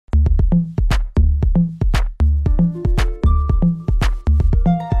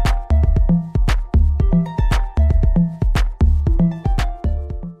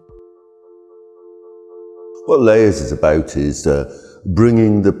What Layers is about is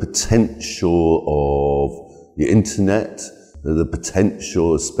bringing the potential of the internet, the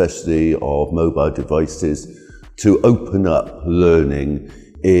potential especially of mobile devices to open up learning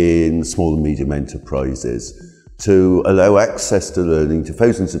in small and medium enterprises, to allow access to learning to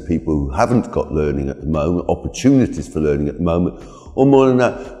thousands of people who haven't got learning at the moment, opportunities for learning at the moment, or more than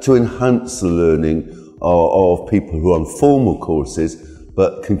that, to enhance the learning of people who are on formal courses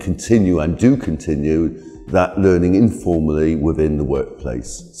but can continue and do continue that learning informally within the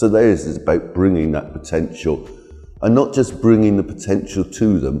workplace. So Layers is about bringing that potential, and not just bringing the potential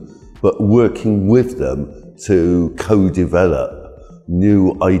to them, but working with them to co-develop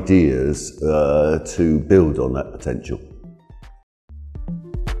new ideas to build on that potential.